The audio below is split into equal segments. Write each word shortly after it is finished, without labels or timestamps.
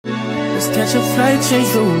Let's catch a flight, change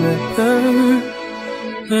the weather,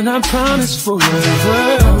 and I promise forever.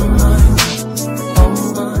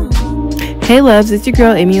 Hey loves, it's your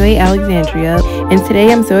girl mua.alexandria, and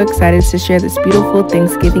today I'm so excited to share this beautiful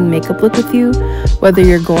Thanksgiving makeup look with you. Whether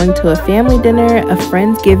you're going to a family dinner, a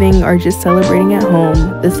friendsgiving, or just celebrating at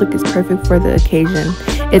home, this look is perfect for the occasion.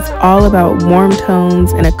 It's all about warm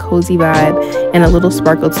tones and a cozy vibe and a little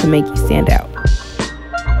sparkle to make you stand out.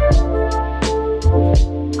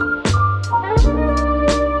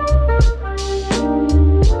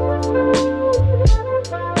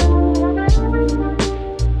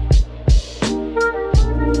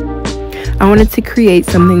 I wanted to create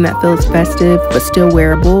something that feels festive but still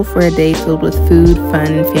wearable for a day filled with food, fun,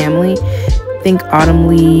 and family. Think autumn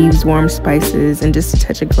leaves, warm spices, and just a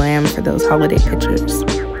touch of glam for those holiday pictures.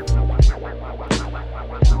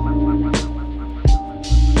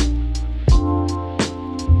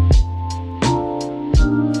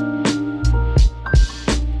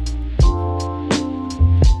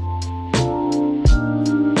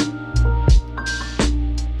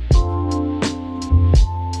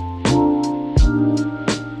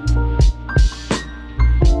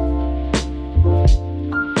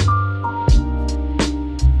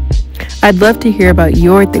 I'd love to hear about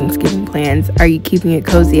your Thanksgiving plans. Are you keeping it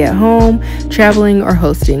cozy at home, traveling, or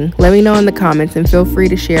hosting? Let me know in the comments and feel free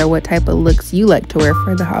to share what type of looks you like to wear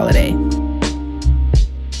for the holiday.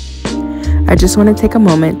 I just want to take a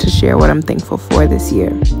moment to share what I'm thankful for this year.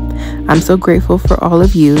 I'm so grateful for all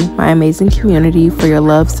of you, my amazing community, for your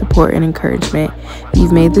love, support, and encouragement.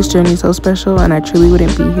 You've made this journey so special, and I truly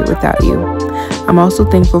wouldn't be here without you. I'm also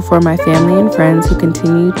thankful for my family and friends who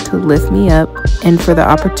continue to lift me up, and for the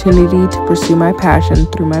opportunity to pursue my passion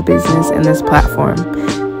through my business and this platform.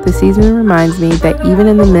 The season reminds me that even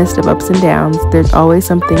in the midst of ups and downs, there's always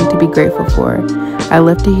something to be grateful for. I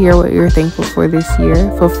love to hear what you're thankful for this year.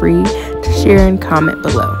 Feel free to share and comment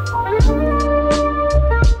below.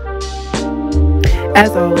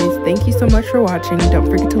 As always, thank you so much for watching. Don't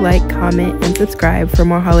forget to like, comment, and subscribe for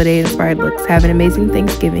more holiday inspired looks. Have an amazing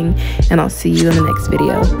Thanksgiving, and I'll see you in the next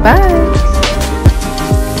video. Bye!